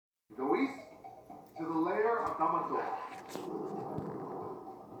Go east to the lair of Damador.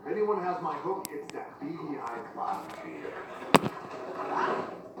 If anyone has my hook, it's that beady-eyed Bosnia.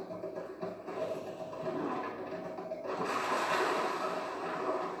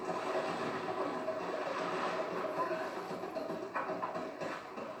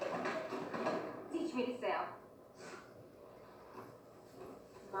 Teach me to sail.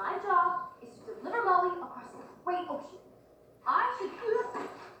 My job is to deliver Molly across the great ocean. I should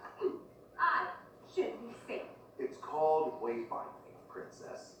be safe. It's called wayfinding,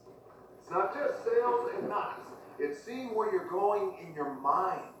 princess. It's not just sails and knots. It's seeing where you're going in your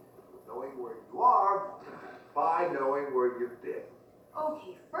mind. Knowing where you are by knowing where you've been.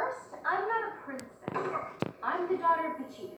 Okay, first, I'm not a princess. I'm the daughter of the chief.